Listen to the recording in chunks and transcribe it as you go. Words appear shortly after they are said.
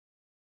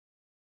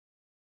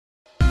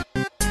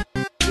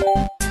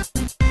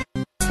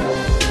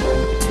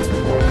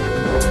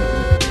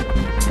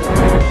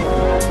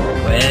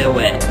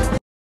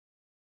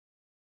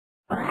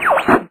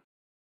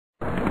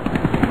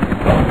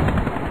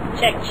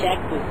Check, this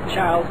is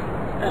Charles.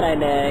 Thought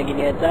I'd give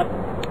you a heads up.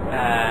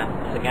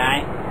 There's a guy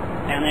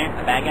down there,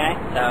 a bad guy.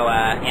 So,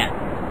 yeah.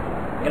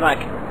 Good luck.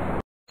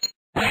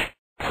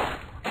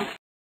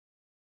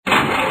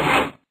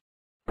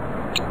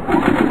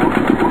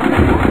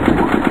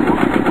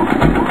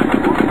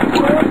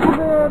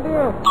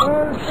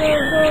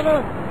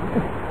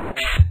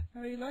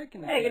 How are you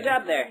liking it? Hey, good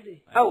job there.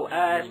 Oh,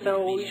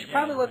 so we should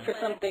probably look for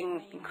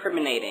something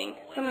incriminating.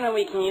 Something that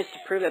we can use to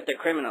prove that they're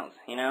criminals,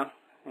 you know?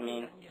 I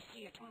mean,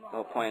 the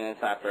whole point of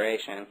this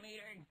operation.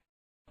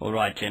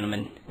 Alright,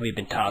 gentlemen. We've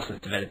been tasked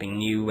with developing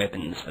new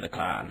weapons for the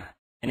clan.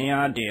 Any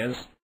ideas?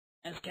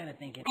 I was kind of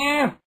thinking.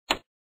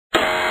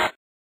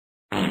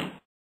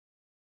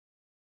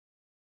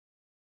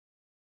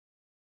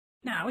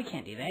 No, we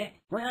can't do that.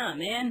 Why not,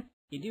 man?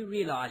 You do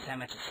realize how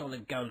much a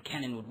solid gold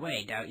cannon would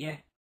weigh, don't you?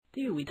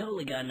 Dude, we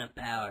totally got enough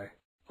power.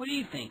 What do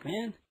you think,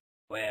 man?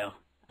 Well,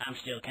 I'm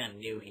still kind of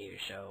new here,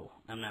 so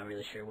I'm not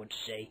really sure what to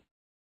say.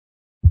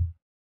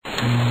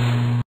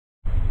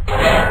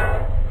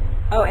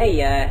 Oh, hey,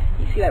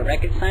 you see that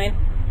record sign?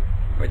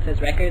 Where it says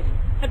records?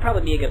 That'd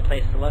probably be a good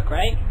place to look,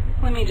 right?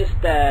 Let me just,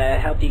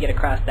 help you get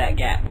across that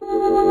gap.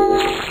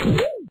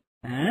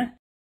 Huh?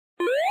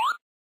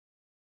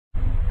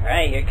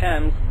 Alright, here it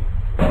comes.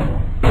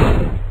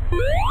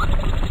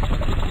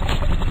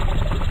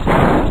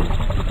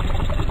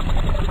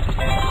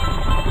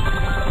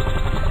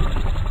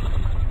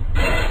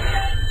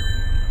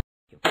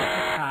 You put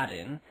the card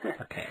in.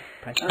 Okay,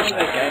 press the I think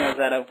that guy knows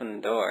how to open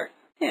the door.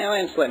 Yeah, why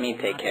don't you just let me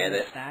take care of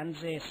this?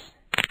 Understands this.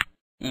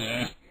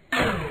 Yeah.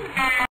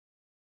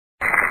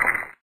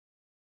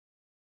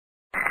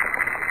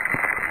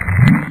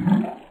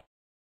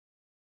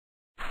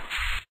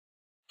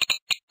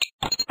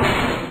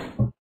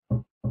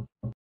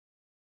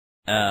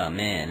 Oh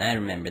man, I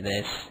remember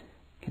this.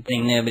 Good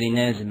thing nobody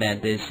knows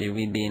about this or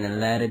we'd be in a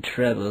lot of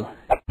trouble.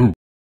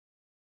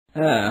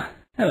 Oh,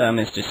 hello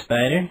Mr.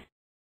 Spider.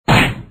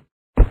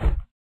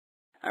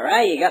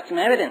 Alright, you got some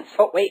evidence.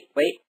 Oh, wait.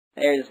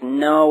 There's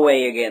no way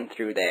you're getting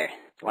through there.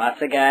 Lots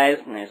of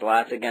guys, and there's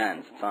lots of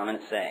guns. That's all I'm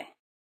gonna say.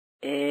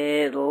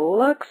 It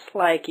looks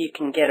like you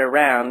can get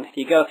around if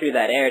you go through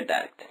that air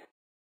duct.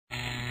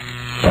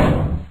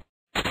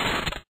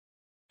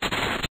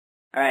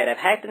 Alright, I've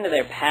hacked into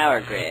their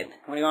power grid.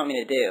 What do you want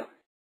me to do?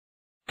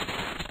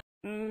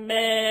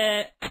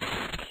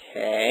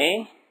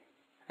 Okay.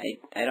 I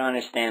don't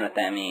understand what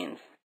that means.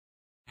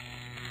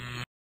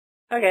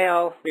 Okay,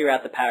 I'll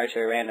reroute the power to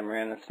a random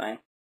room, that's fine.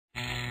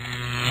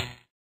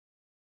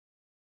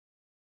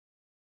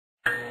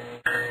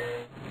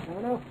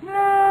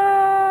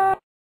 No!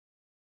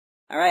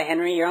 Alright,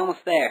 Henry, you're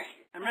almost there.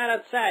 I'm right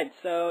outside,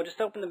 so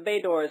just open the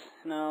bay doors,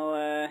 and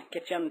I'll,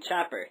 get you on the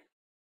chopper.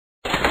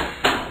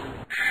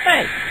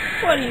 Hey,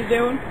 what are you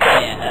doing?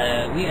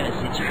 Yeah, we got a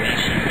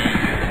situation down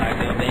in the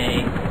cargo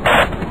bay.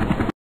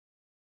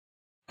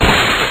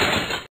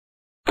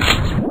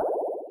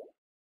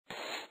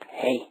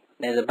 Hey,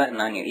 there's a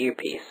button on your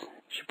earpiece.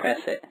 You should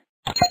press it.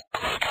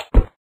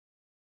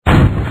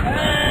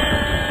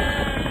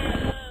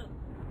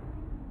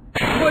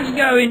 What's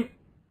going?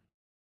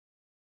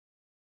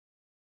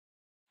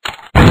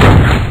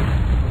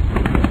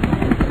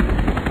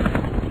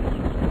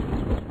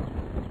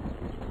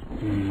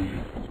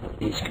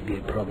 This could be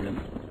a problem.